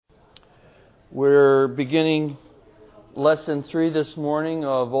We're beginning Lesson 3 this morning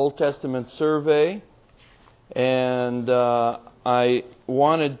of Old Testament Survey, and I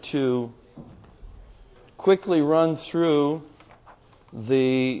wanted to quickly run through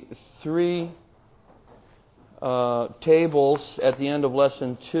the three tables at the end of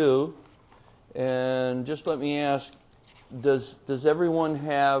Lesson 2, and just let me ask, does everyone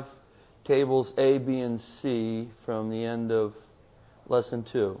have tables A, B, and C from the end of Lesson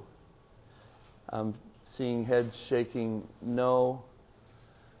 2? I'm seeing heads shaking no.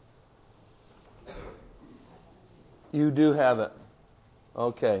 You do have it.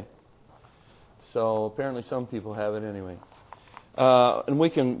 Okay. So apparently some people have it anyway. And we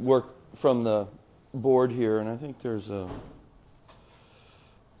can work from the board here, and I think there's a,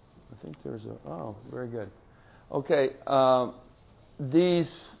 oh, very good. Okay.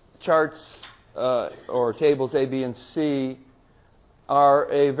 These charts, or tables A, B, and C,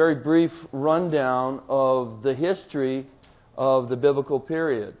 are a very brief rundown of the history of the biblical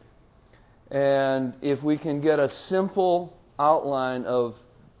period. And if we can get a simple outline of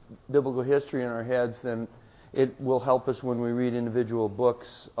biblical history in our heads, then it will help us when we read individual books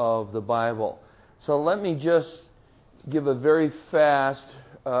of the Bible. So let me just give a very fast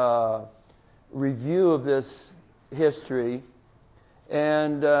review of this history.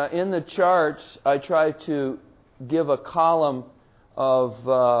 And in the charts, I try to give a column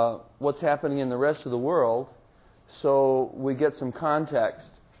of what's happening in the rest of the world, so we get some context.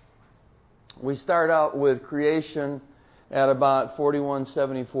 We start out with creation at about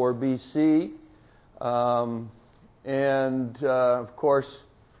 4174 BC, and of course,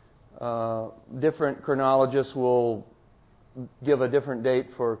 different chronologists will give a different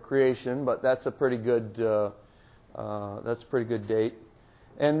date for creation, but that's a pretty good date.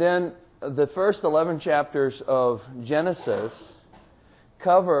 And then the first 11 chapters of Genesis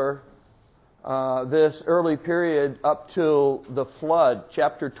cover this early period up till the flood.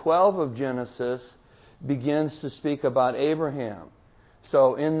 Chapter 12 of Genesis begins to speak about Abraham.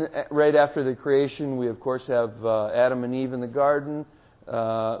 So right after the creation, we of course have Adam and Eve in the garden,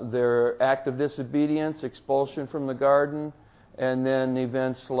 their act of disobedience, expulsion from the garden, and then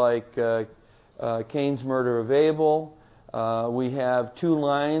events like Cain's murder of Abel. We have two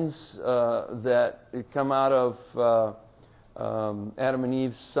lines that come out of Adam and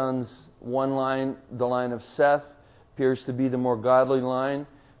Eve's sons. One line, the line of Seth, appears to be the more godly line.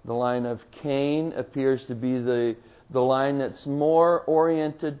 The line of Cain appears to be the line that's more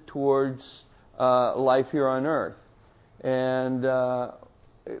oriented towards life here on earth. And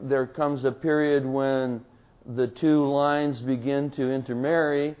there comes a period when the two lines begin to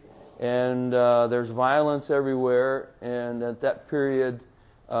intermarry, and there's violence everywhere. And at that period,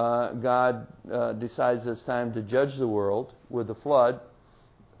 God decides it's time to judge the world with the flood.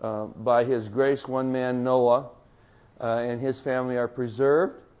 By His grace, one man, Noah, and his family are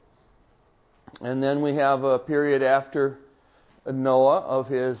preserved. And then we have a period after Noah of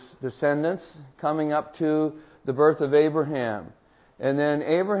his descendants coming up to the birth of Abraham. And then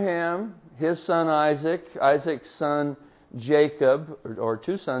Abraham, his son Isaac, Isaac's son Jacob, or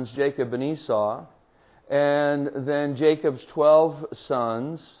two sons, Jacob and Esau, and then Jacob's 12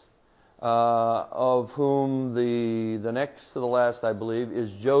 sons, of whom the next to the last, I believe, is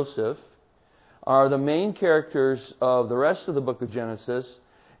Joseph, are the main characters of the rest of the book of Genesis,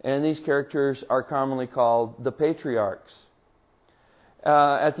 and these characters are commonly called the patriarchs.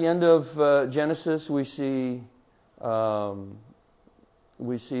 At the end of Genesis, we see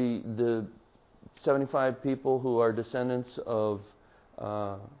the 75 people who are descendants of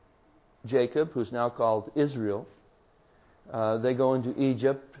Jacob, who's now called Israel. They go into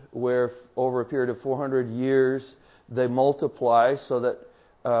Egypt, where over a period of 400 years they multiply, so that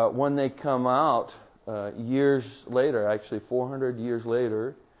when they come out years later, actually 400 years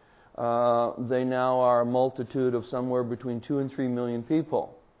later, they now are a multitude of somewhere between 2 and 3 million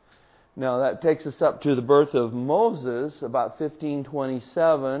people. Now that takes us up to the birth of Moses, about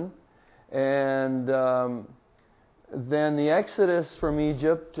 1527, and then the Exodus from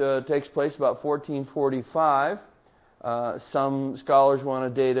Egypt takes place about 1445. Some scholars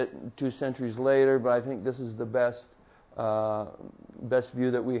want to date it 2 centuries later, but I think this is the best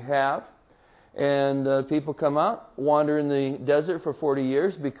view that we have. And people come out, wander in the desert for 40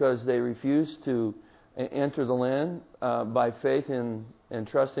 years because they refuse to enter the land by faith and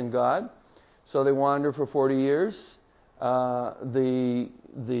trust in God. So they wander for 40 years.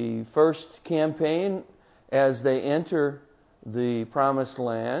 The first campaign, as they enter the Promised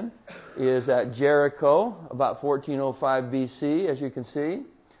Land, is at Jericho, about 1405 BC, as you can see.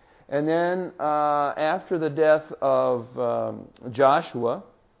 And then after the death of Joshua,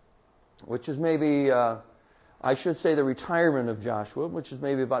 which is maybe, I should say the retirement of Joshua, which is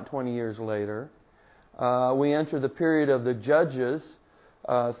maybe about 20 years later. We enter the period of the Judges,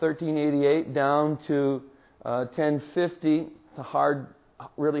 1388 down to 1050.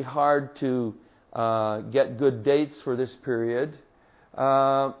 Really hard to get good dates for this period.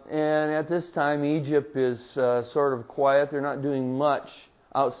 And at this time, Egypt is sort of quiet. They're not doing much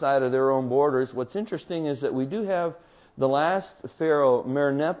outside of their own borders. What's interesting is that we do have the last Pharaoh,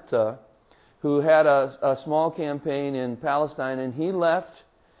 Merneptah, who had a small campaign in Palestine, and he left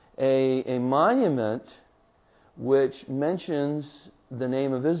a monument which mentions the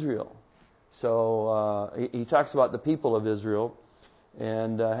name of Israel. So he talks about the people of Israel,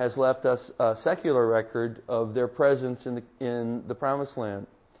 and has left us a secular record of their presence in the Promised Land.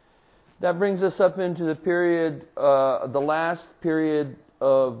 That brings us up into the period, the last period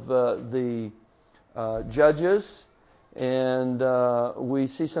of the Judges, and we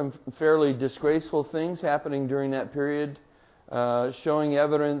see some fairly disgraceful things happening during that period, showing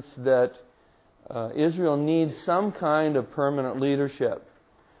evidence that Israel needs some kind of permanent leadership.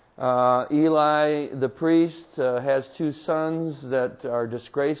 Eli, the priest, has two sons that are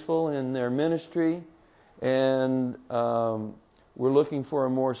disgraceful in their ministry, and we're looking for a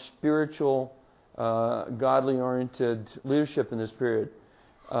more spiritual, godly-oriented leadership in this period.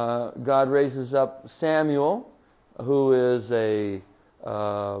 God raises up Samuel, who is a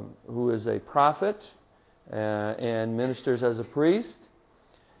prophet and ministers as a priest,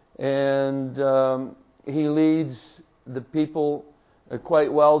 and he leads the people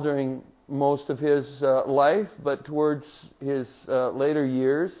quite well during most of his life, but towards his later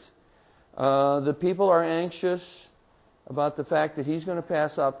years, the people are anxious about the fact that he's going to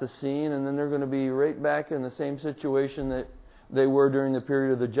pass off the scene, and then they're going to be right back in the same situation that they were during the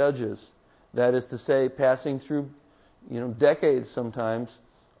period of the Judges. That is to say, passing through, decades sometimes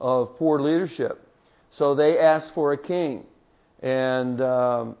of poor leadership. So they ask for a king, and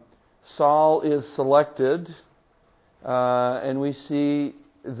Saul is selected. And we see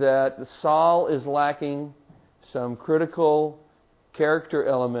that Saul is lacking some critical character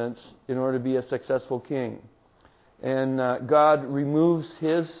elements in order to be a successful king. And God removes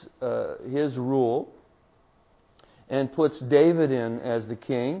his rule and puts David in as the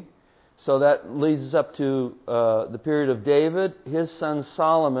king. So that leads us up to the period of David, his son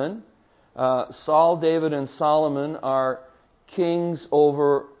Solomon. Saul, David, and Solomon are kings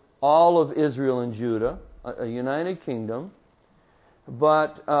over all of Israel and Judah, a united kingdom.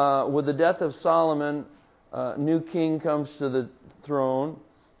 But with the death of Solomon, a new king comes to the throne,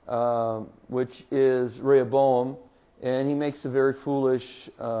 which is Rehoboam, and he makes a very foolish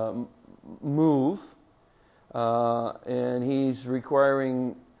move, and he's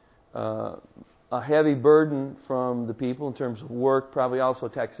requiring a heavy burden from the people in terms of work, probably also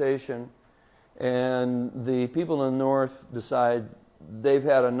taxation. And the people in the north decide they've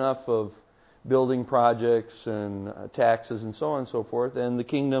had enough of building projects and taxes and so on and so forth, and the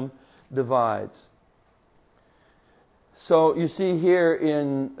kingdom divides. So you see here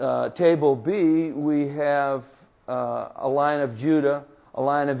in Table B, we have a line of Judah, a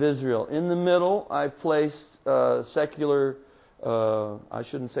line of Israel. In the middle, I've placed secular, I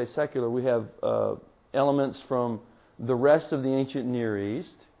shouldn't say secular, we have elements from the rest of the ancient Near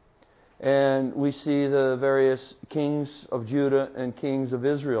East. And we see the various kings of Judah and kings of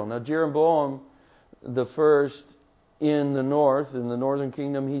Israel. Now, Jeroboam the first in the north, in the northern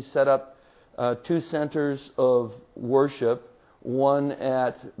kingdom, he set up two centers of worship, one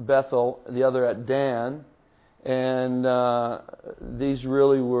at Bethel, the other at Dan. And these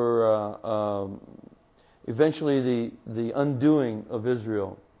really were eventually the undoing of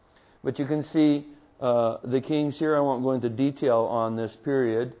Israel. But you can see the kings here. I won't go into detail on this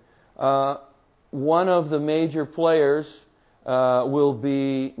period. One of the major players will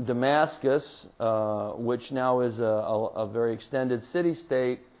be Damascus, which now is a very extended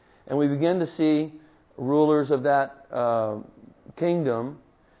city-state. And we begin to see rulers of that kingdom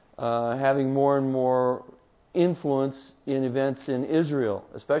having more and more influence in events in Israel,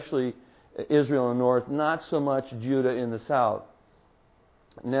 especially Israel in the north, not so much Judah in the south.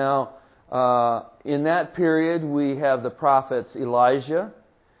 Now, in that period, we have the prophets Elijah.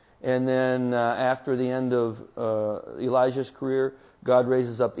 And then after the end of Elijah's career, God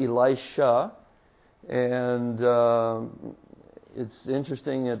raises up Elisha. And it's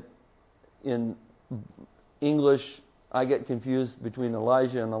interesting that in English, I get confused between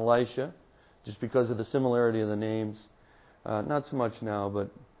Elijah and Elisha, just because of the similarity of the names. Not so much now, but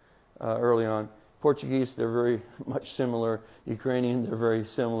early on. Portuguese, they're very much similar. Ukrainian, they're very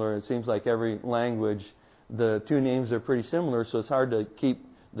similar. It seems like every language, the two names are pretty similar, so it's hard to keep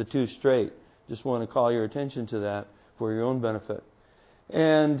the two straight. Just want to call your attention to that for your own benefit.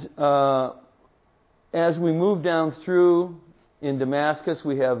 And as we move down through in Damascus,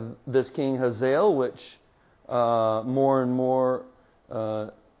 we have this King Hazael, which more and more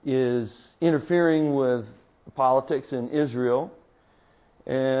is interfering with politics in Israel.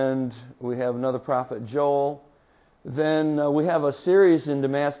 And we have another prophet, Joel. Then we have a series in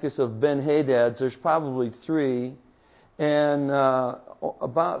Damascus of Ben-Hadads. There's probably three. And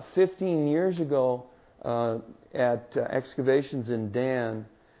about 15 years ago, at excavations in Dan,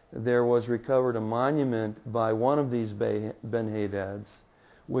 there was recovered a monument by one of these Ben-Hadads,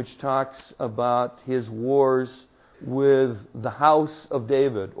 which talks about his wars with the house of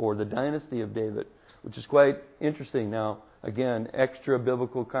David, or the dynasty of David, which is quite interesting. Now, again, extra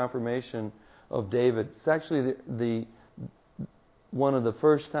biblical confirmation of David. It's actually the one of the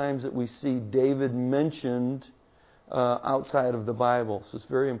first times that we see David mentioned outside of the Bible. So it's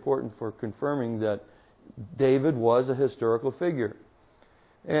very important for confirming that David was a historical figure.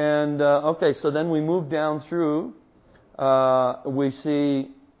 And so then we move down through. We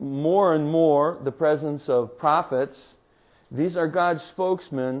see more and more the presence of prophets. These are God's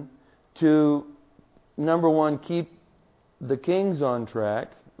spokesmen to, number one, keep the kings on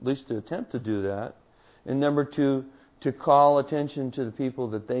track, at least to attempt to do that. And number two, to call attention to the people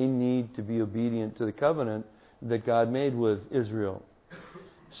that they need to be obedient to the covenant that God made with Israel.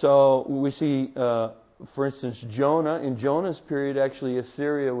 So we see, for instance, Jonah. In Jonah's period, actually,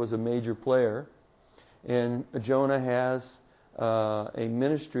 Assyria was a major player. And Jonah has a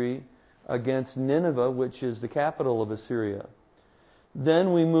ministry against Nineveh, which is the capital of Assyria.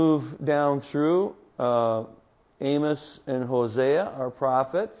 Then we move down through. Amos and Hosea are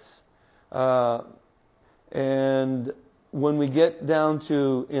prophets. And when we get down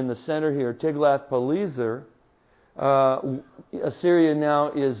to, in the center here, Tiglath-Pileser, Assyria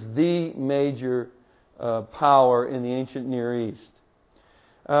now is the major power in the ancient Near East.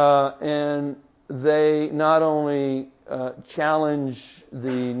 And they not only challenge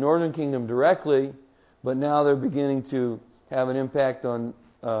the northern kingdom directly, but now they're beginning to have an impact on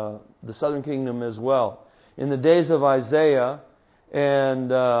the southern kingdom as well. In the days of Isaiah and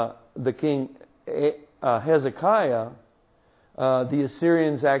the king Hezekiah, the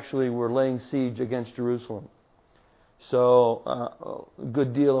Assyrians actually were laying siege against Jerusalem. So a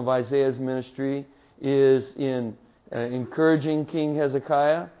good deal of Isaiah's ministry is in encouraging King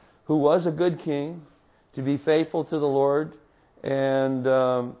Hezekiah, who was a good king, to be faithful to the Lord, and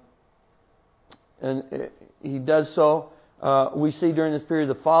he does so. We see during this period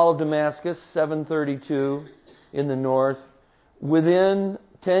the fall of Damascus, 732 in the north. Within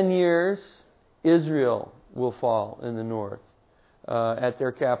 10 years, Israel will fall in the north at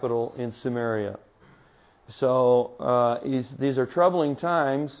their capital in Samaria. So these are troubling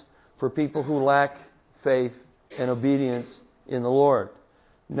times for people who lack faith and obedience in the Lord.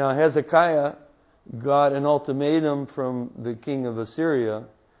 Now Hezekiah got an ultimatum from the king of Assyria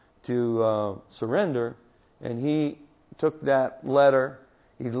to surrender, and he took that letter,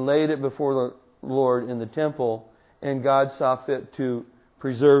 he laid it before the Lord in the temple, and God saw fit to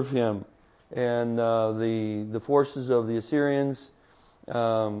preserve him. And the forces of the Assyrians,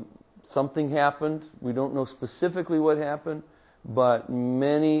 something happened. We don't know specifically what happened, but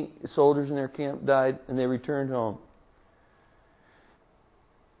many soldiers in their camp died, and they returned home.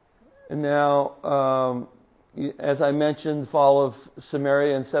 And now, as I mentioned, the fall of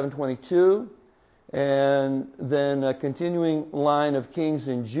Samaria in 722, and then a continuing line of kings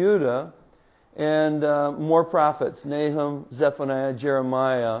in Judah, and more prophets, Nahum, Zephaniah,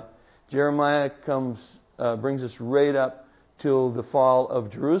 Jeremiah. Jeremiah brings us right up till the fall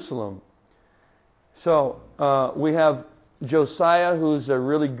of Jerusalem. So we have Josiah, who's a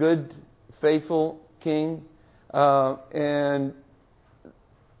really good, faithful king, and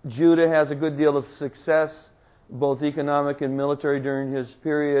Judah has a good deal of success, both economic and military, during his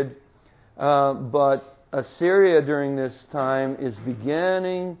period. But Assyria during this time is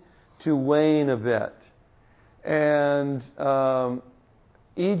beginning to wane a bit. And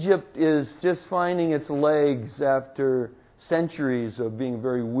Egypt is just finding its legs after centuries of being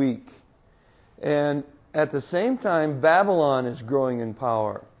very weak. And at the same time, Babylon is growing in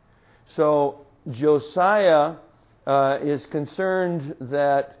power. So Josiah is concerned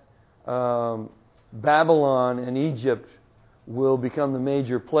that Babylon and Egypt will become the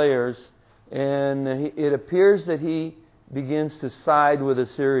major players, and it appears that he begins to side with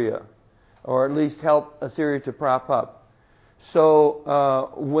Assyria, or at least help Assyria to prop up.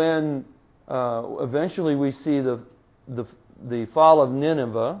 So when eventually we see the fall of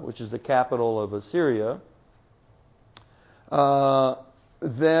Nineveh, which is the capital of Assyria,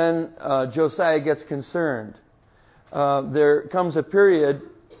 then Josiah gets concerned. There comes a period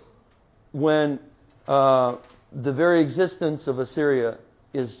when the very existence of Assyria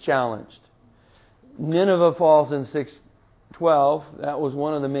is challenged. Nineveh falls in 612. That was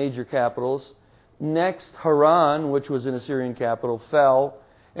one of the major capitals. Next, Haran, which was an Assyrian capital, fell.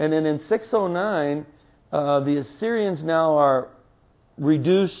 And then in 609, the Assyrians now are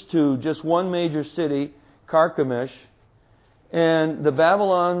reduced to just one major city, Carchemish. And the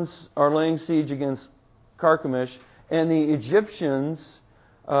Babylons are laying siege against Carchemish. And the Egyptians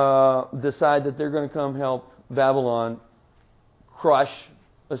decide that they're going to come help Babylon crush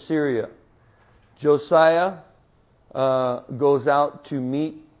Assyria. Josiah goes out to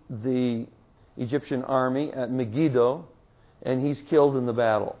meet the Egyptian army at Megiddo, and he's killed in the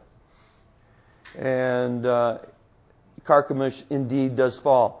battle. And Carchemish indeed does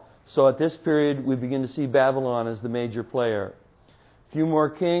fall. So at this period, we begin to see Babylon as the major player. A few more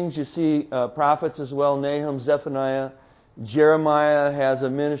kings. You see prophets as well, Nahum, Zephaniah. Jeremiah has a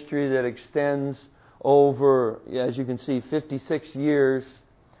ministry that extends over, as you can see, 56 years.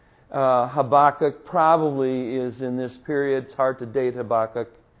 Habakkuk probably is in this period. It's hard to date Habakkuk.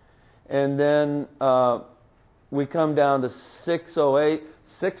 And then we come down to 608.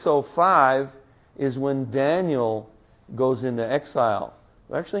 605 is when Daniel goes into exile.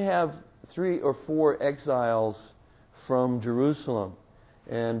 We actually have 3 or 4 exiles from Jerusalem.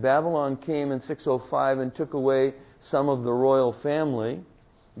 And Babylon came in 605 and took away some of the royal family.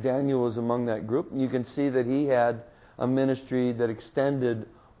 Daniel was among that group. You can see that he had a ministry that extended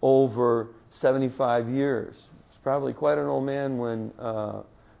over 75 years. He's probably quite an old man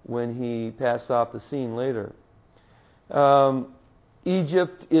when he passed off the scene later.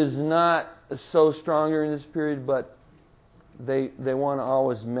 Egypt is not so strong during this period, but they want to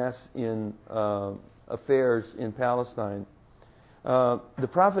always mess in affairs in Palestine. The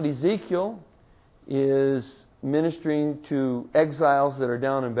prophet Ezekiel is ministering to exiles that are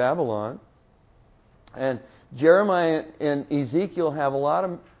down in Babylon. And Jeremiah and Ezekiel have a lot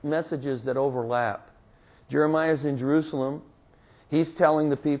of messages that overlap. Jeremiah's in Jerusalem. He's telling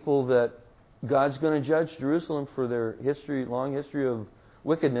the people that God's going to judge Jerusalem for their long history of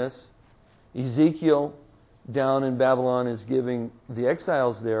wickedness. Ezekiel down in Babylon is giving the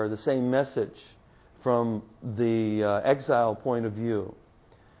exiles there the same message from the exile point of view.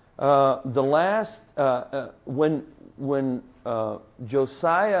 When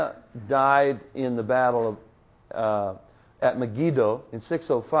Josiah died in the battle at Megiddo in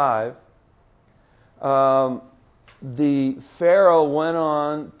 605, the Pharaoh went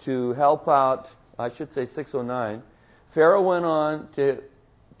on to help out, I should say 609. Pharaoh went on to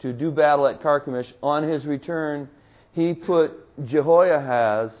do battle at Carchemish. On his return, he put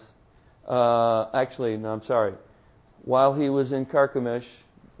Jehoahaz, while he was in Carchemish,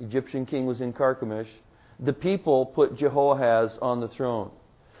 Egyptian king was in Carchemish, the people put Jehoahaz on the throne.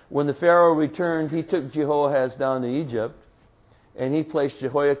 When the Pharaoh returned, he took Jehoahaz down to Egypt, and he placed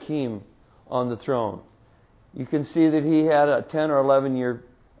Jehoiakim on the throne. You can see that he had a 10 or 11 year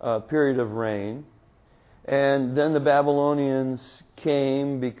period of reign. And then the Babylonians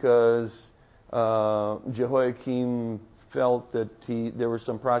came because Jehoiakim felt that there was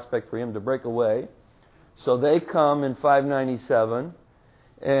some prospect for him to break away. So they come in 597,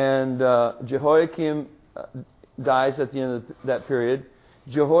 and Jehoiakim dies at the end of that period.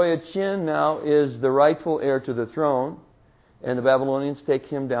 Jehoiachin now is the rightful heir to the throne, and the Babylonians take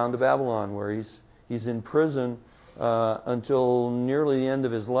him down to Babylon, where he's in prison until nearly the end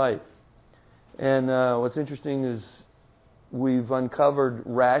of his life. And what's interesting is we've uncovered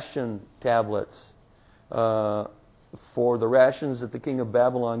ration tablets for the rations that the king of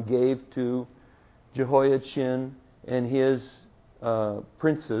Babylon gave to Jehoiachin and his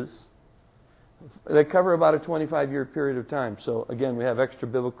princes. They cover about a 25-year period of time. So again, we have extra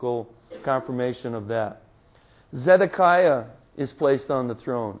biblical confirmation of that. Zedekiah is placed on the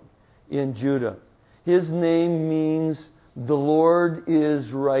throne in Judah. His name means the Lord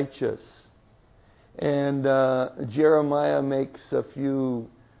is righteous. And Jeremiah makes a few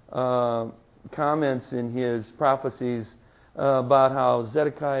comments in his prophecies about how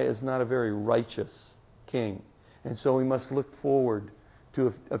Zedekiah is not a very righteous king. And so we must look forward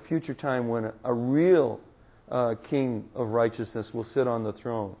to a future time when a real king of righteousness will sit on the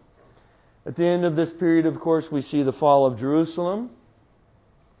throne. At the end of this period, of course, we see the fall of Jerusalem.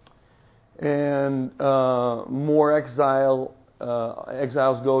 And more exiles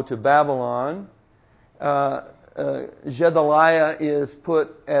go to Babylon. Gedaliah is put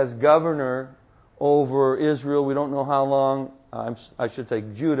as governor over Israel. We don't know how long, I should say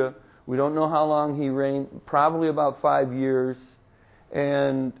Judah. We don't know how long he reigned, probably about 5 years.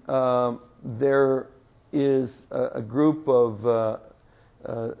 And there is a group of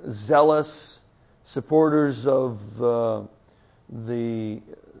zealous supporters of the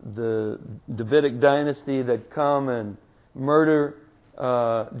Davidic dynasty that come and murder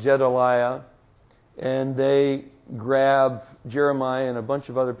Gedaliah, and they grab Jeremiah and a bunch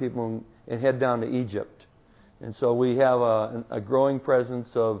of other people and head down to Egypt. And so we have a growing presence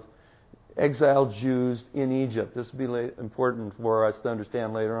of exiled Jews in Egypt. This will be important for us to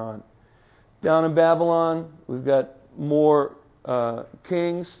understand later on. Down in Babylon, we've got more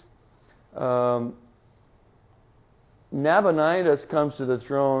kings. Nabonidus comes to the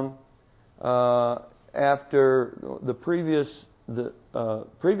throne after the previous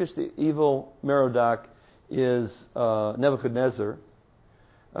evil Merodach is Nebuchadnezzar.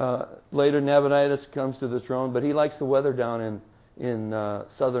 Later, Nabonidus comes to the throne, but he likes the weather down in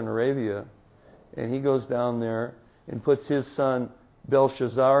southern Arabia, and he goes down there and puts his son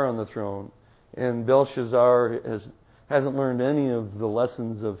Belshazzar on the throne. And Belshazzar hasn't learned any of the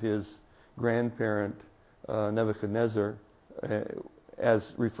lessons of his grandparent Nebuchadnezzar,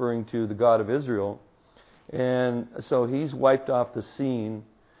 as referring to the God of Israel. And so he's wiped off the scene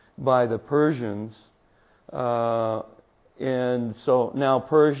by the Persians. And so now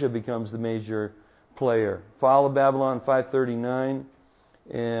Persia becomes the major player. Fall of Babylon, 539.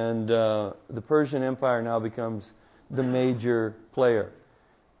 And the Persian Empire now becomes the major player.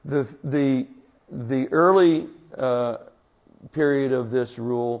 The early period of this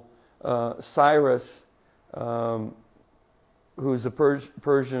rule, Cyrus, who's a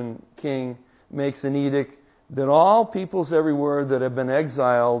Persian king, makes an edict that all peoples everywhere that have been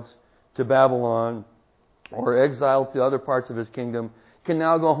exiled to Babylon or exiled to other parts of his kingdom can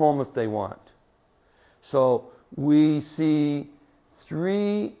now go home if they want. So we see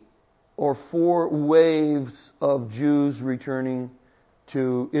 3 or 4 waves of Jews returning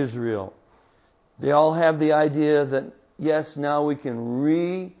to Israel. They all have the idea that, yes, now we can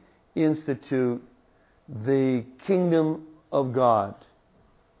reinstitute the kingdom of God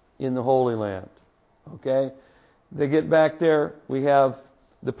in the Holy Land. Okay? They get back there. We have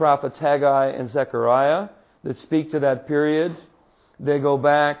the prophets Haggai and Zechariah that speak to that period. They go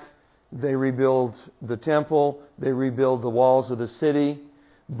back. They rebuild the temple. They rebuild the walls of the city.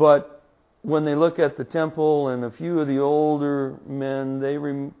 But when they look at the temple, and a few of the older men, they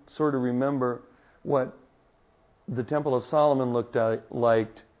sort of remember what the Temple of Solomon looked like.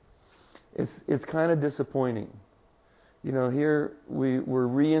 It's kind of disappointing. You know, here we're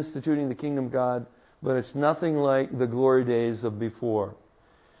reinstituting the kingdom of God, but it's nothing like the glory days of before.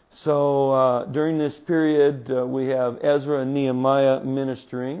 So during this period, we have Ezra and Nehemiah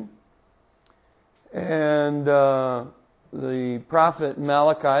ministering. And the prophet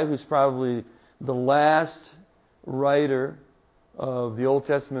Malachi, who's probably the last writer of the Old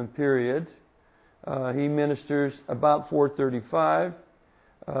Testament period, he ministers about 435.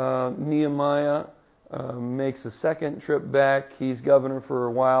 Nehemiah makes a second trip back. He's governor for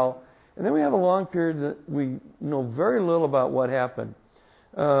a while. And then we have a long period that we know very little about what happened.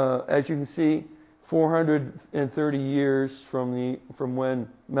 As you can see, 430 years from when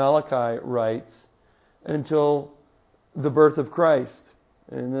Malachi writes until the birth of Christ.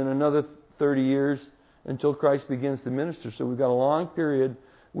 And then another 30 years until Christ begins to minister. So we've got a long period.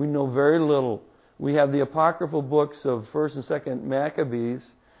 We know very little. We have the apocryphal books of 1st and 2nd Maccabees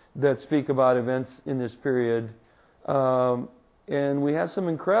that speak about events in this period. And we have some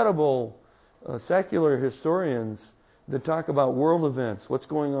incredible secular historians that talk about world events. What's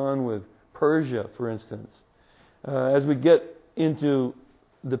going on with Persia, for instance. As we get into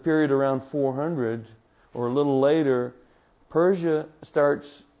the period around 400 or a little later, Persia starts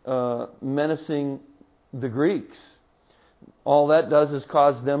menacing the Greeks. All that does is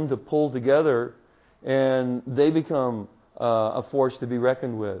cause them to pull together, and they become a force to be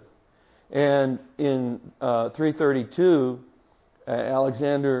reckoned with. And in 332,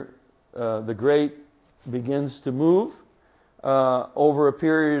 Alexander the Great begins to move. Over a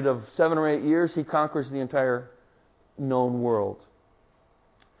period of 7 or 8 years, he conquers the entire known world.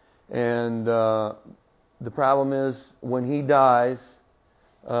 And the problem is, when he dies,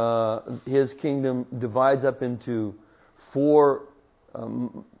 his kingdom divides up into 4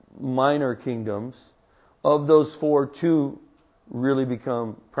 minor kingdoms. Of those 4, 2 really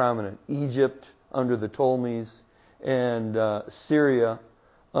become prominent. Egypt under the Ptolemies and Syria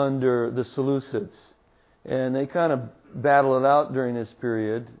under the Seleucids. And they kind of battle it out during this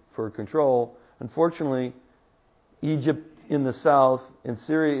period for control. Unfortunately, Egypt in the south and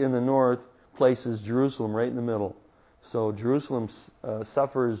Syria in the north places Jerusalem right in the middle. So Jerusalem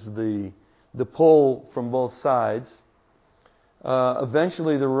suffers the pull from both sides.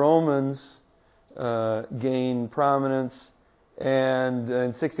 Eventually the Romans gain prominence, and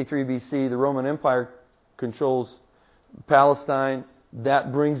in 63 BC the Roman Empire controls Palestine.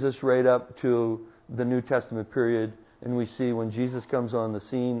 That brings us right up to the New Testament period, and we see when Jesus comes on the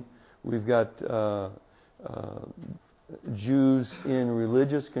scene, we've got Jews in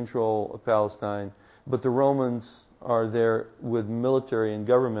religious control of Palestine, but the Romans are there with military and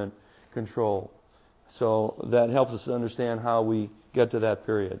government control. So that helps us to understand how we get to that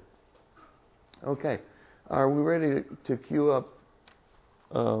period. Okay, are we ready to cue up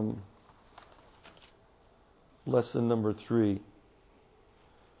lesson number 3?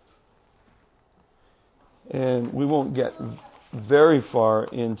 And we won't get very far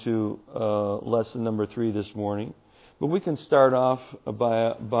into lesson number 3 this morning, but we can start off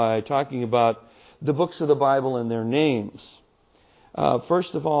by talking about the books of the Bible and their names.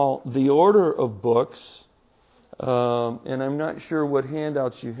 First of all, the order of books, and I'm not sure what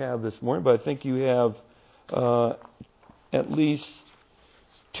handouts you have this morning, but I think you have at least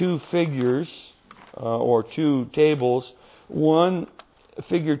 2 figures or 2 tables. One,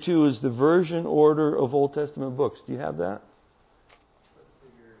 figure 2 is the version order of Old Testament books. Do you have that?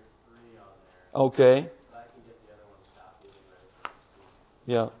 Figure 3 on there. Okay. But I can get the other one's copied and ready for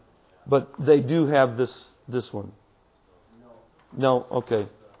the Yeah. But they do have this one. No. No, okay.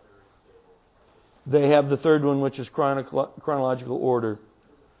 They have the third one, which is chronological order,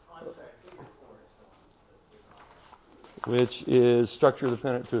 which is structure of the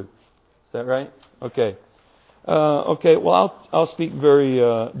Pentateuch. Is that right? Okay. Okay. Well, I'll speak very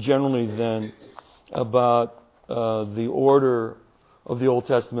generally then about the order of the Old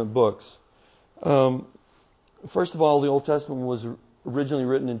Testament books. First of all, the Old Testament was originally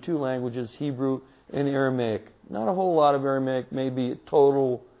written in 2 languages, Hebrew and Aramaic. Not a whole lot of Aramaic, maybe a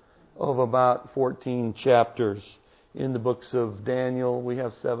total of about 14 chapters. In the books of Daniel, we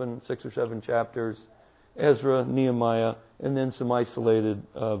have 6 or 7 chapters, Ezra, Nehemiah, and then some isolated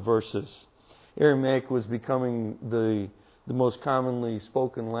verses. Aramaic was becoming the most commonly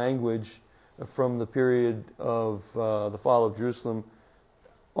spoken language from the period of the fall of Jerusalem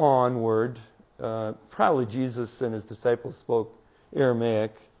onward. Probably Jesus and his disciples spoke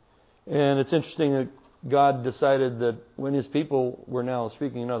Aramaic. And it's interesting that God decided that when his people were now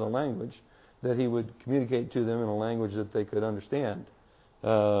speaking another language, that he would communicate to them in a language that they could understand.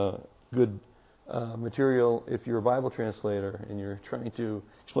 Good material if you're a Bible translator and you're trying to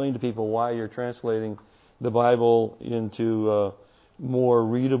explain to people why you're translating the Bible into more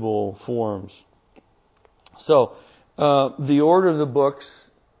readable forms. So, the order of the books,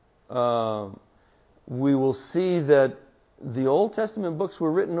 we will see that the Old Testament books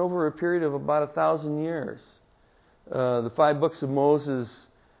were written over a period of about 1,000 years. The 5 books of Moses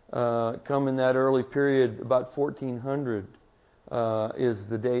come in that early period, about 1400 is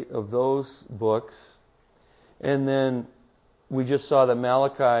the date of those books. And then we just saw that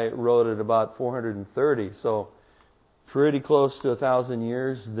Malachi wrote at about 430, so pretty close to 1,000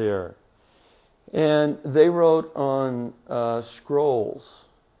 years there. And they wrote on scrolls.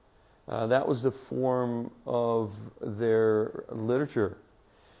 That was the form of their literature.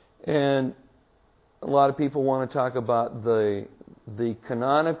 And a lot of people want to talk about the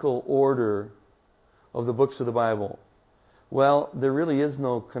canonical order of the books of the Bible. Well, there really is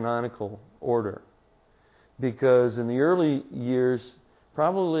no canonical order, because in the early years,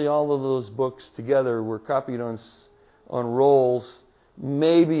 probably all of those books together were copied on rolls,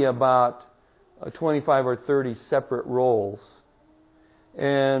 maybe about 25 or 30 separate rolls.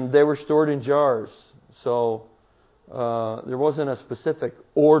 And they were stored in jars. So there wasn't a specific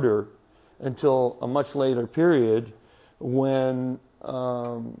order until a much later period when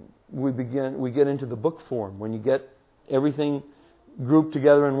we get into the book form. When you get everything grouped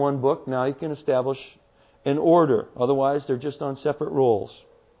together in one book, now you can establish an order. Otherwise, they're just on separate rolls.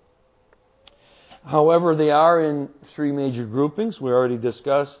 However, they are in 3 major groupings. We already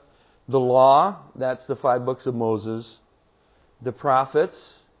discussed the law. That's the 5 books of Moses. The prophets,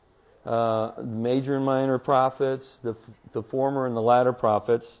 major and minor prophets, the former and the latter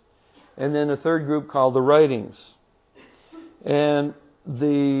prophets, and then a third group called the writings. And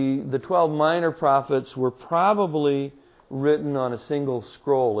the 12 minor prophets were probably written on a single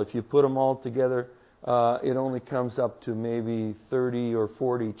scroll. If you put them all together, it only comes up to maybe 30 or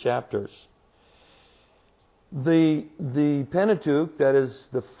 40 chapters. The Pentateuch, that is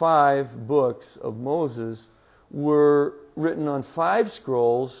the 5 books of Moses, were written on 5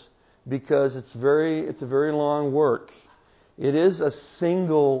 scrolls because it's a very long work. It is a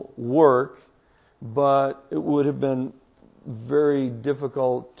single work, but it would have been very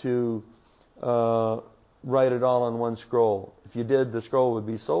difficult to write it all on one scroll. If you did, the scroll would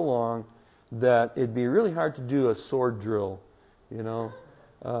be so long that it'd be really hard to do a sword drill. You know,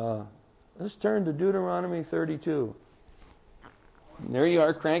 let's turn to Deuteronomy 32. And there you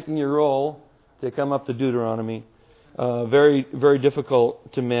are, cranking your roll to come up to Deuteronomy. Very, very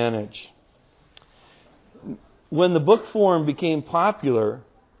difficult to manage. When the book form became popular,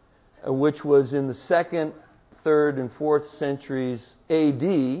 which was in the 2nd, 3rd, and 4th centuries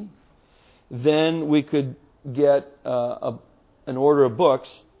A.D., then we could get an order of books.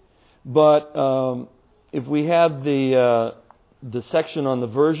 But if we had the section on the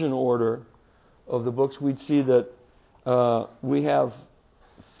version order of the books, we'd see that we have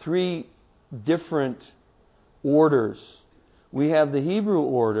 3 different orders. We have the Hebrew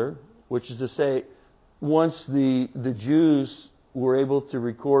order, which is to say, once the Jews were able to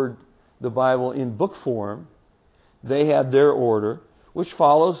record the Bible in book form, they had their order, which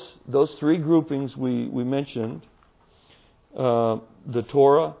follows those 3 groupings we mentioned, the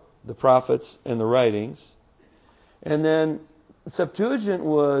Torah, the prophets, and the writings. And then Septuagint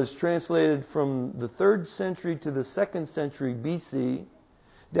was translated from the 3rd century to the 2nd century BC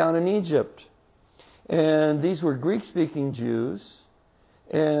down in Egypt. And these were Greek-speaking Jews,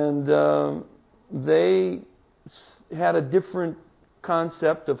 and they had a different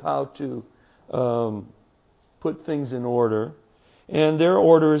concept of how to put things in order, and their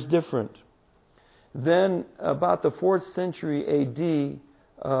order is different. Then, about the 4th century A.D.,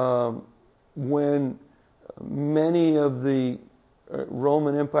 when many of the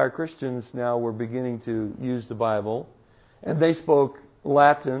Roman Empire Christians now were beginning to use the Bible, and they spoke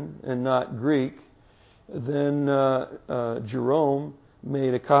Latin and not Greek, then Jerome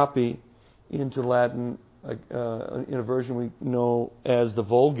made a copy into Latin in a version we know as the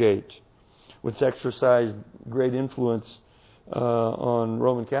Vulgate, which exercised great influence on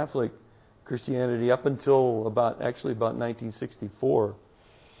Roman Catholic Christianity up until about 1964.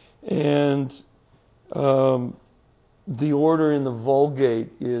 And the order in the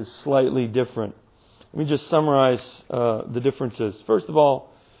Vulgate is slightly different. Let me just summarize the differences. First of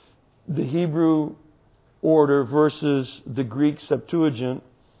all, the Hebrew order versus the Greek Septuagint.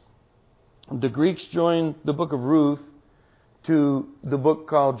 The Greeks joined the book of Ruth to the book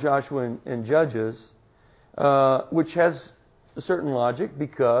called Joshua and Judges, which has a certain logic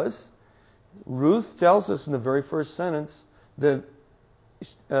because Ruth tells us in the very first sentence that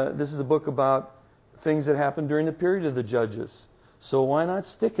this is a book about things that happened during the period of the Judges. So why not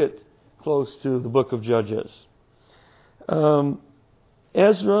stick it close to the book of Judges?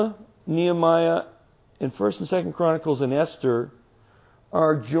 Ezra, Nehemiah, and 1st and 2nd Chronicles and Esther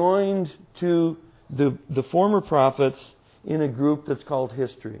are joined to the former prophets in a group that's called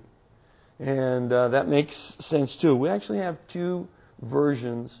history. And that makes sense too. We actually have 2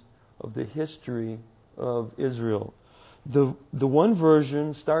 versions of the history of Israel. The one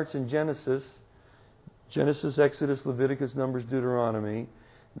version starts in Genesis, Exodus, Leviticus, Numbers, Deuteronomy,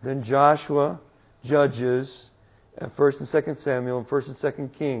 then Joshua, Judges, 1st and 2nd Samuel, and 1st and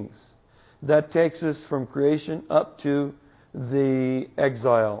 2nd Kings. That takes us from creation up to the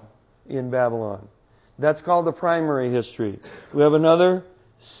exile in Babylon. That's called the primary history. We have another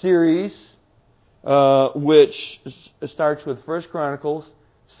series which starts with 1st Chronicles,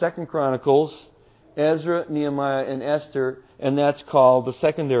 2nd Chronicles, Ezra, Nehemiah, and Esther, and that's called the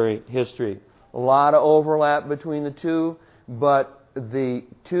secondary history. A lot of overlap between the 2, but the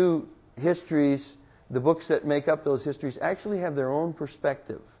 2 histories, the books that make up those histories, actually have their own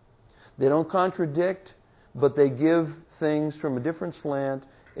perspective. They don't contradict, but they give things from a different slant,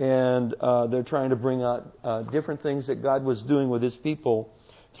 and they're trying to bring out different things that God was doing with His people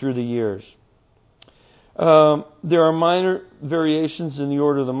through the years. There are minor variations in the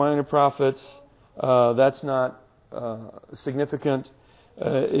order of the minor prophets. That's not significant.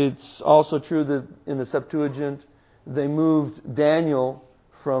 It's also true that in the Septuagint, they moved Daniel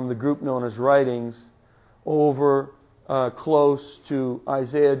from the group known as writings over close to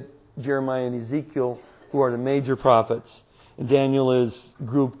Isaiah, Jeremiah, and Ezekiel, who are the major prophets. And Daniel is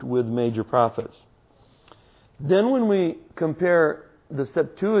grouped with major prophets. Then when we compare the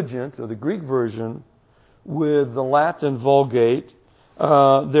Septuagint, or the Greek version, with the Latin Vulgate,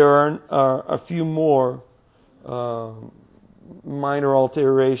 there are a few more minor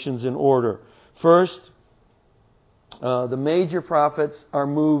alterations in order. First, the major prophets are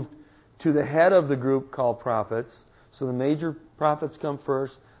moved to the head of the group called prophets. So the major prophets come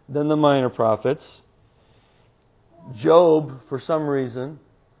first, then the minor prophets. Job, for some reason,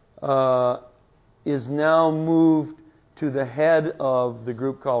 is now moved to the head of the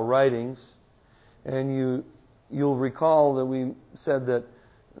group called writings. And you'll recall that we said that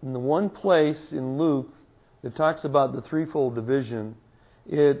in the one place in Luke that talks about the threefold division.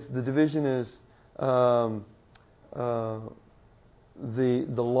 The division is the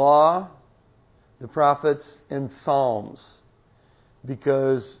law, the prophets, and Psalms.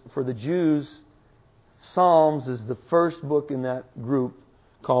 Because for the Jews, Psalms is the first book in that group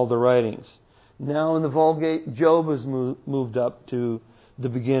called the writings. Now in the Vulgate, Job has moved up to the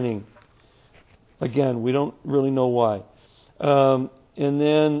beginning. Again, we don't really know why. And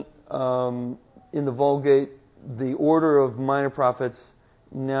then in the Vulgate, the order of minor prophets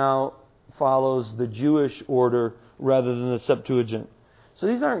now follows the Jewish order rather than the Septuagint. So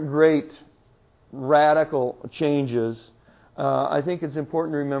these aren't great radical changes. I think it's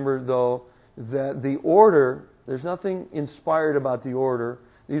important to remember, though, that the order, there's nothing inspired about the order.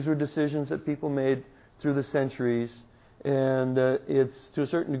 These were decisions that people made through the centuries, and it's, to a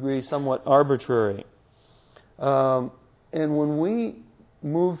certain degree, somewhat arbitrary. And when we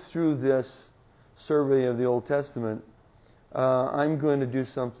move through this survey of the Old Testament, I'm going to do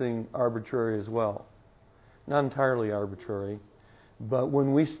something arbitrary as well. Not entirely arbitrary, but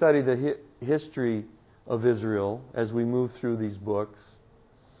when we study the history of Israel as we move through these books,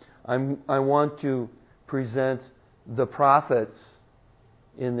 I want to present the prophets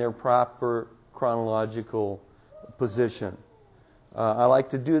in their proper chronological position. I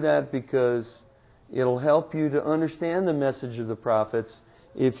like to do that because it'll help you to understand the message of the prophets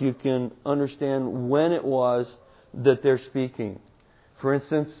if you can understand when it was that they're speaking. For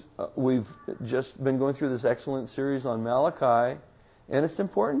instance, we've just been going through this excellent series on Malachi, and it's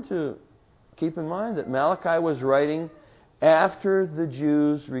important to keep in mind that Malachi was writing after the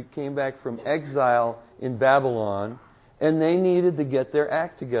Jews came back from exile in Babylon, and they needed to get their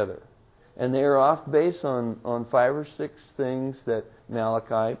act together. And they are off base on 5 or 6 things that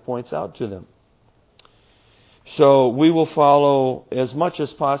Malachi points out to them. So we will follow, as much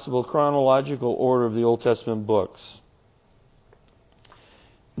as possible, chronological order of the Old Testament books.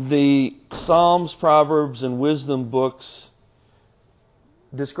 The Psalms, Proverbs, and Wisdom books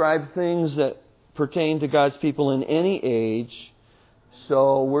describe things that pertain to God's people in any age.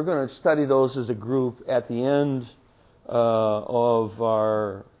 So we're going to study those as a group at the end of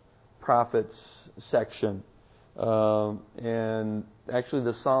our prophets section. And actually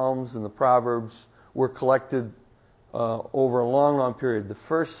the Psalms and the Proverbs were collected over a long, long period. The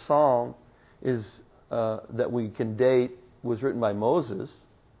first psalm is that we can date was written by Moses.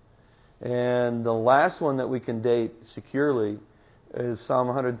 And the last one that we can date securely is Psalm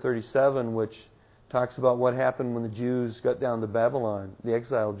 137, which talks about what happened when the Jews got down to Babylon, the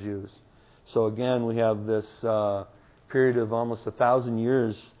exiled Jews. So again, we have this period of almost 1,000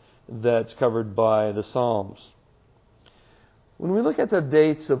 years that's covered by the Psalms. When we look at the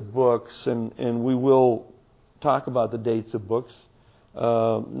dates of books, and we will talk about the dates of books,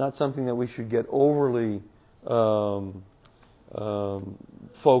 not something that we should get overly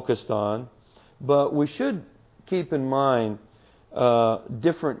focused on, but we should keep in mind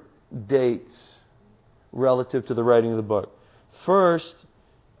different dates relative to the writing of the book. First,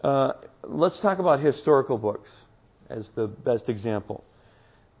 let's talk about historical books as the best example.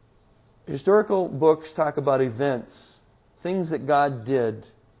 Historical books talk about events, things that God did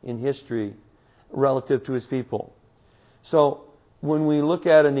in history relative to His people. So when we look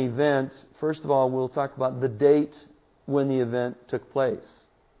at an event, first of all, we'll talk about the date when the event took place.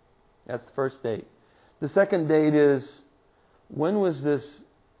 That's the first date. The second date is, when was this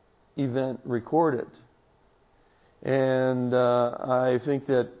event recorded? And I think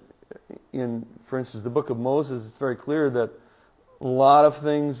that in, for instance, the book of Moses, it's very clear that a lot of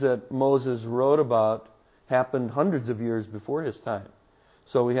things that Moses wrote about happened hundreds of years before his time.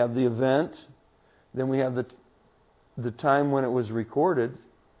 So we have the event, then we have the time when it was recorded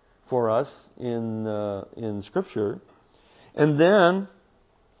for us in Scripture, and then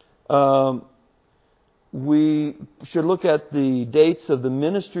we should look at the dates of the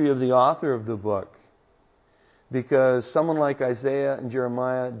ministry of the author of the book. Because someone like Isaiah and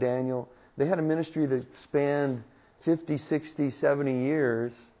Jeremiah, Daniel, they had a ministry that spanned 50, 60, 70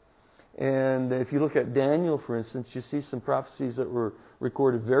 years. And if you look at Daniel, for instance, you see some prophecies that were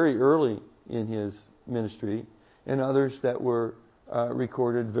recorded very early in his ministry, and others that were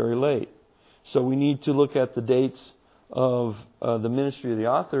recorded very late. So we need to look at the dates of the ministry of the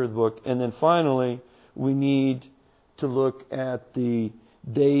author of the book. And then finally, we need to look at the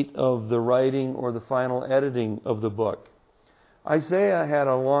date of the writing or the final editing of the book. Isaiah had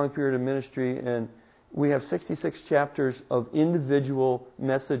a long period of ministry, and we have 66 chapters of individual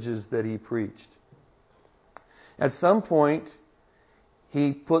messages that he preached. At some point,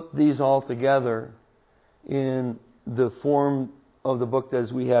 he put these all together in the form of the book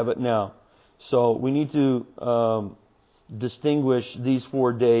as we have it now. So we need to distinguish these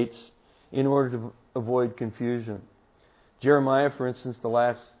 4 dates in order to avoid confusion. Jeremiah, for instance, the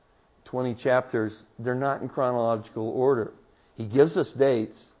last 20 chapters, they're not in chronological order. He gives us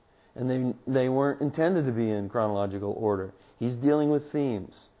dates, and they weren't intended to be in chronological order. He's dealing with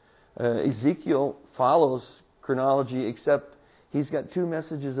themes. Ezekiel follows chronology, except he's got 2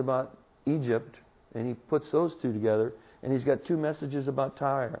 messages about Egypt, and he puts those 2 together, and he's got 2 messages about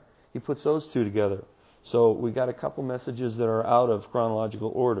Tyre. He puts those 2 together. So we got a couple messages that are out of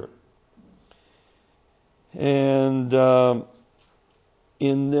chronological order. And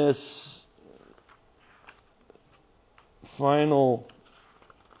in this final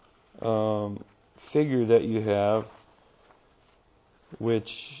figure that you have, which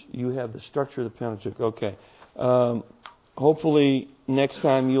you have the structure of the Pentateuch. Okay. Hopefully next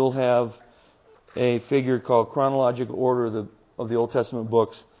time you'll have a figure called chronological order of the Old Testament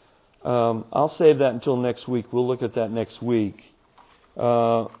books. I'll save that until next week. We'll look at that next week.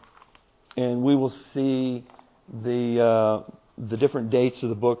 And we will see the different dates of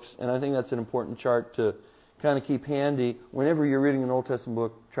the books. And I think that's an important chart to kind of keep handy. Whenever you're reading an Old Testament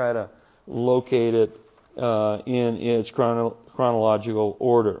book, try to locate it in its chronological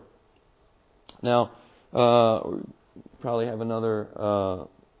order. Now, probably have another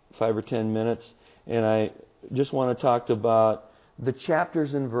 5 or 10 minutes, and I just want to talk about the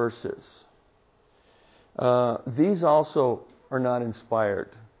chapters and verses. These also are not inspired.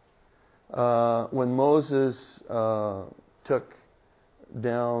 When Moses took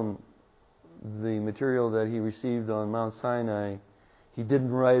down the material that he received on Mount Sinai, he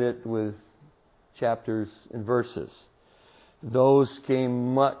didn't write it with chapters and verses. Those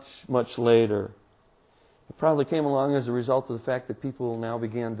came much, much later. It probably came along as a result of the fact that people now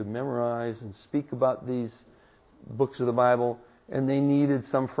began to memorize and speak about these books of the Bible, and they needed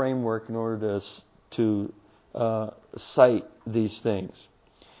some framework in order to cite these things.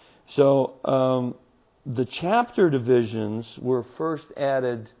 So the chapter divisions were first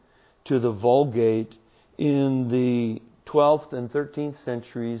added to the Vulgate in the 12th and 13th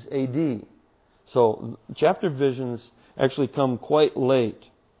centuries A.D. So chapter divisions actually come quite late.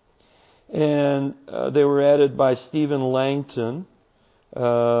 And they were added by Stephen Langton,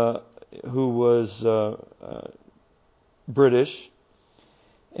 who was British.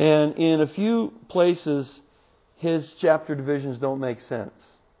 And in a few places, his chapter divisions don't make sense.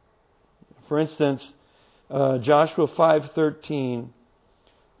 For instance, Joshua 5:13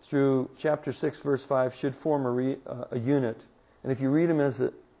 through chapter 6, verse 5 should form a unit. And if you read them as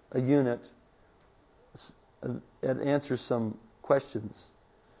a unit, it answers some questions.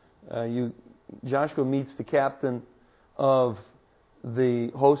 Joshua meets the captain of the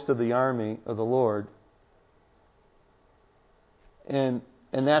host of the army of the Lord, and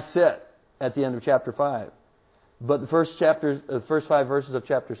that's it at the end of chapter 5. But the first 5 verses of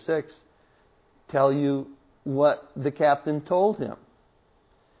chapter 6 tell you what the captain told him,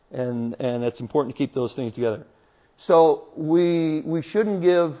 and it's important to keep those things together. So we shouldn't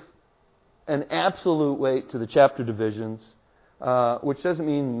give an absolute weight to the chapter divisions, which doesn't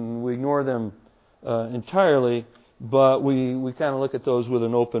mean we ignore them entirely, but we kind of look at those with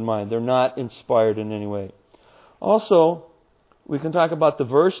an open mind. They're not inspired in any way. Also, we can talk about the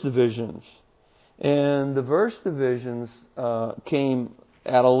verse divisions. And the verse divisions came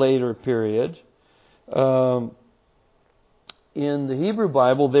at a later period. In the Hebrew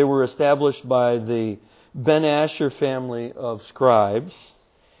Bible, they were established by the Ben Asher family of scribes,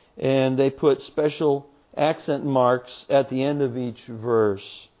 and they put special accent marks at the end of each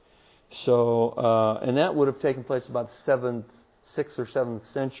verse. So, and that would have taken place about 6th or 7th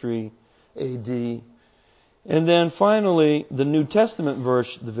century A.D. And then finally, the New Testament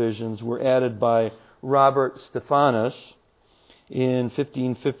verse divisions were added by Robert Stephanus in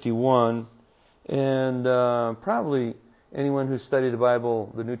 1551. And probably anyone who studied the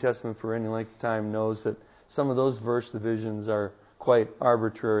Bible, the New Testament, for any length of time knows that some of those verse divisions are quite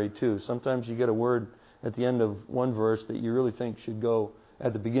arbitrary too. Sometimes you get a word at the end of one verse that you really think should go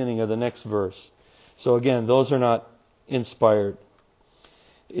at the beginning of the next verse. So again, those are not inspired.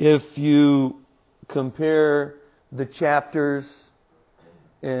 If you compare the chapters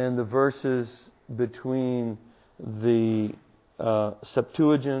and the verses between the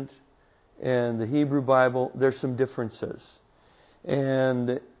Septuagint and the Hebrew Bible, there's some differences.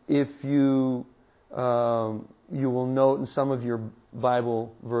 And if you will note in some of your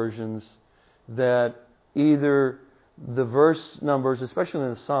Bible versions that either the verse numbers, especially in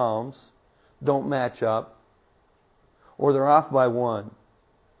the Psalms, don't match up, or they're off by one.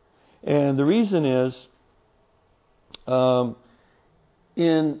 And the reason is,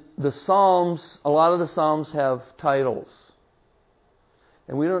 in the Psalms, a lot of the Psalms have titles.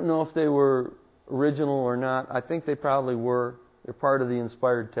 And we don't know if they were original or not. I think they probably were. They're part of the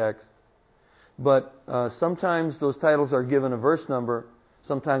inspired text. But sometimes those titles are given a verse number,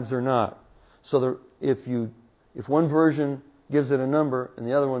 sometimes they're not. So if one version gives it a number and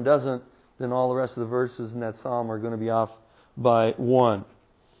the other one doesn't, then all the rest of the verses in that psalm are going to be off by one.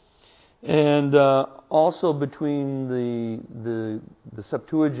 And also between the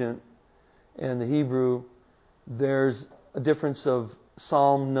Septuagint and the Hebrew, there's a difference of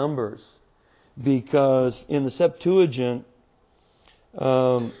psalm numbers, because in the Septuagint,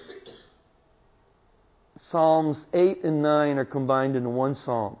 Psalms 8 and 9 are combined into one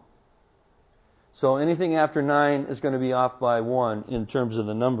psalm. So anything after 9 is going to be off by 1 in terms of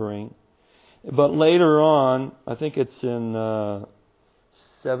the numbering. But later on, I think it's in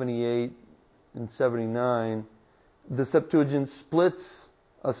 78 and 79, the Septuagint splits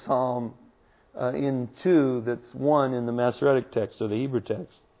a psalm in two that's one in the Masoretic text or the Hebrew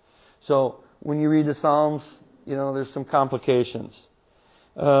text. So when you read the Psalms, there's some complications.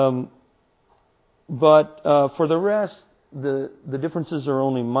 But for the rest, the differences are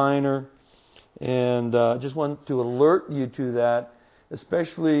only minor. And I just want to alert you to that,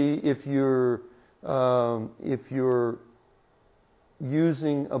 especially if you're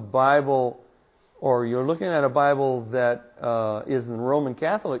using a Bible, or you're looking at a Bible that is in the Roman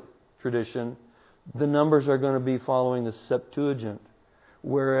Catholic tradition. The numbers are going to be following the Septuagint,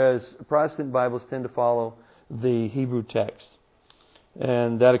 whereas Protestant Bibles tend to follow the Hebrew text.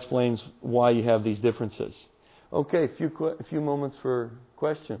 And that explains why you have these differences. Okay, a few moments for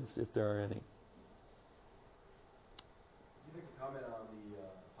questions, if there are any. Can you make a comment on the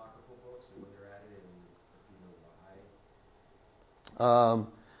apocryphal books and when they're added and if you know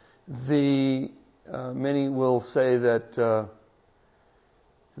why? Many will say that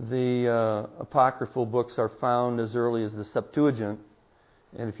the apocryphal books are found as early as the Septuagint.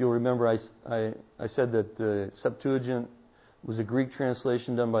 And if you'll remember, I said that the Septuagint was a Greek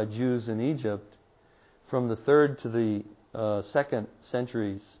translation done by Jews in Egypt from the 3rd to the 2nd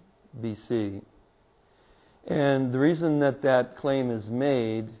centuries BC. And the reason that claim is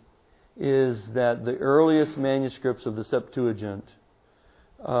made is that the earliest manuscripts of the Septuagint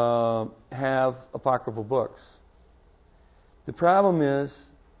have apocryphal books. The problem is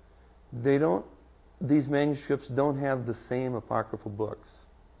these manuscripts don't have the same apocryphal books,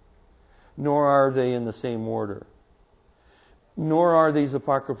 nor are they in the same order. Nor are these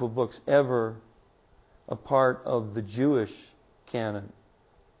apocryphal books ever a part of the Jewish canon.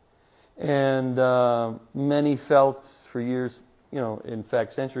 And many felt for years, in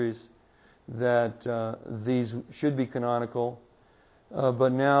fact centuries, that these should be canonical.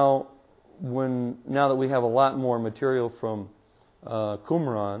 But now that we have a lot more material from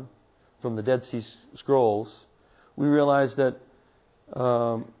Qumran, from the Dead Sea Scrolls, we realize that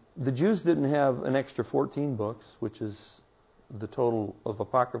the Jews didn't have an extra 14 books, which is the total of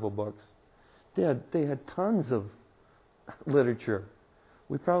apocryphal books. They had tons of literature.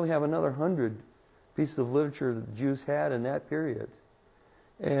 We probably have another 100 pieces of literature that the Jews had in that period.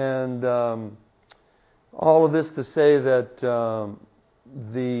 And all of this to say that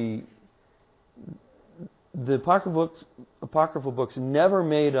the apocryphal books never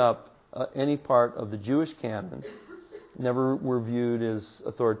made up any part of the Jewish canon, never were viewed as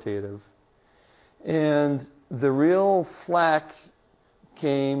authoritative. And the real flack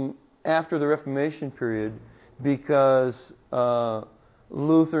came after the Reformation period, because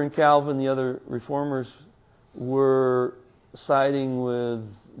Luther and Calvin, the other reformers, were siding with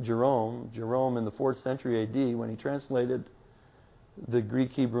Jerome in the 4th century AD, when he translated the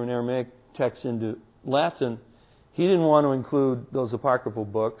Greek, Hebrew, and Aramaic texts into Latin. He didn't want to include those apocryphal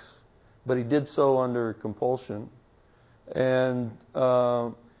books, but he did so under compulsion. And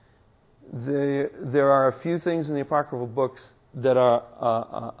there are a few things in the apocryphal books that are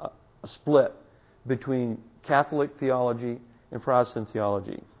a split between Catholic theology and Protestant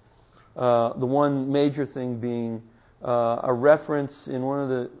theology. The one major thing being a reference in one of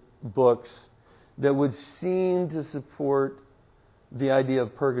the books that would seem to support the idea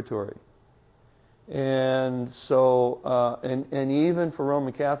of purgatory. And so, and even for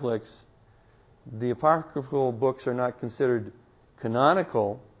Roman Catholics, the apocryphal books are not considered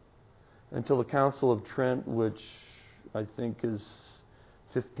canonical until the Council of Trent, which I think is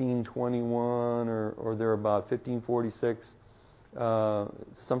 1521 or thereabout, 1546,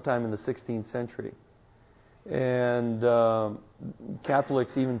 sometime in the 16th century. And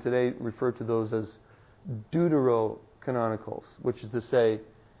Catholics even today refer to those as deuterocanonicals, which is to say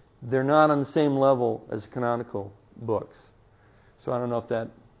they're not on the same level as canonical books. So I don't know if that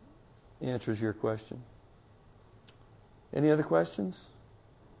answers your question. Any other questions?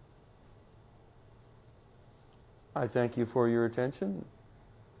 I thank you for your attention.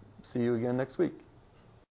 See you again next week.